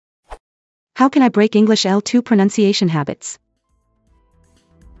How can I break English L2 pronunciation habits?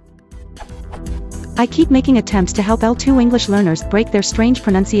 I keep making attempts to help L2 English learners break their strange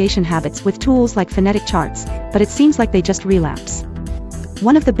pronunciation habits with tools like phonetic charts, but it seems like they just relapse.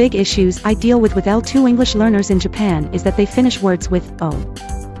 One of the big issues I deal with L2 English learners in Japan is that they finish words with "o."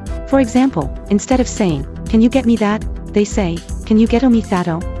 For example, instead of saying, "Can you get me that?" they say, "Can you get me that?"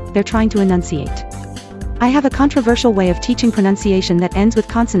 They're trying to enunciate. I have a controversial way of teaching pronunciation that ends with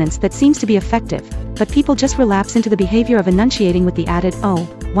consonants that seems to be effective, but people just relapse into the behavior of enunciating with the added "o."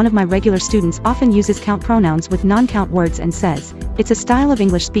 One of my regular students often uses count pronouns with non-count words and says, "It's a style of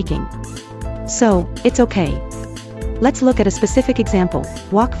English speaking. So, it's okay." Let's look at a specific example,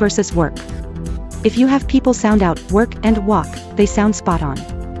 walk versus work. If you have people sound out work and walk, they sound spot on.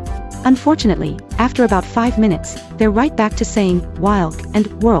 Unfortunately, after about 5 minutes, they're right back to saying wilk and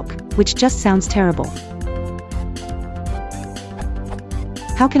work, which just sounds terrible.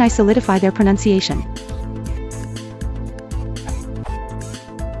 How can I solidify their pronunciation?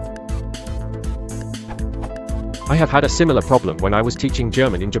 I have had a similar problem when I was teaching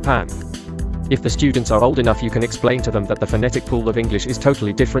German in Japan. If the students are old enough, you can explain to them that the phonetic pool of English is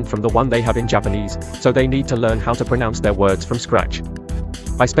totally different from the one they have in Japanese, so they need to learn how to pronounce their words from scratch.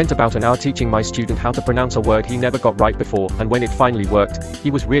 I spent about an hour teaching my student how to pronounce a word he never got right before, and when it finally worked, he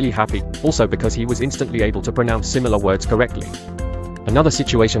was really happy, also because he was instantly able to pronounce similar words correctly. Another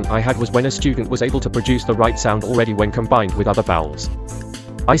situation I had was when a student was able to produce the right sound already when combined with other vowels.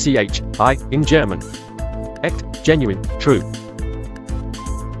 Ich, I, in German. Echt, genuine, true.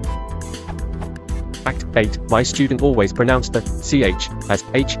 Act 8, my student always pronounced the ch as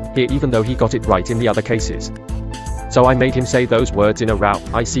h here even though he got it right in the other cases. So I made him say those words in a row,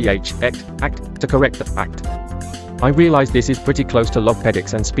 ich, act, to correct the act. I realize this is pretty close to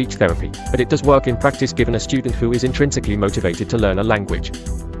logopedics and speech therapy, but it does work in practice given a student who is intrinsically motivated to learn a language.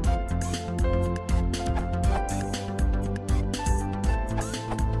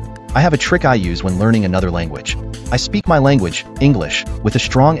 I have a trick I use when learning another language. I speak my language, English, with a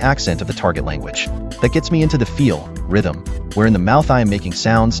strong accent of the target language. That gets me into the feel, rhythm, where in the mouth I am making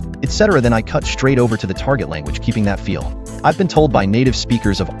sounds, etc. Then I cut straight over to the target language, keeping that feel. I've been told by native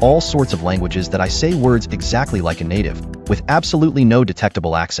speakers of all sorts of languages that I say words exactly like a native, with absolutely no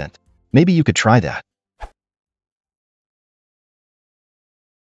detectable accent. Maybe you could try that.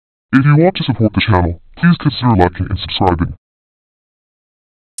 If you want to support the channel, please consider liking and subscribing.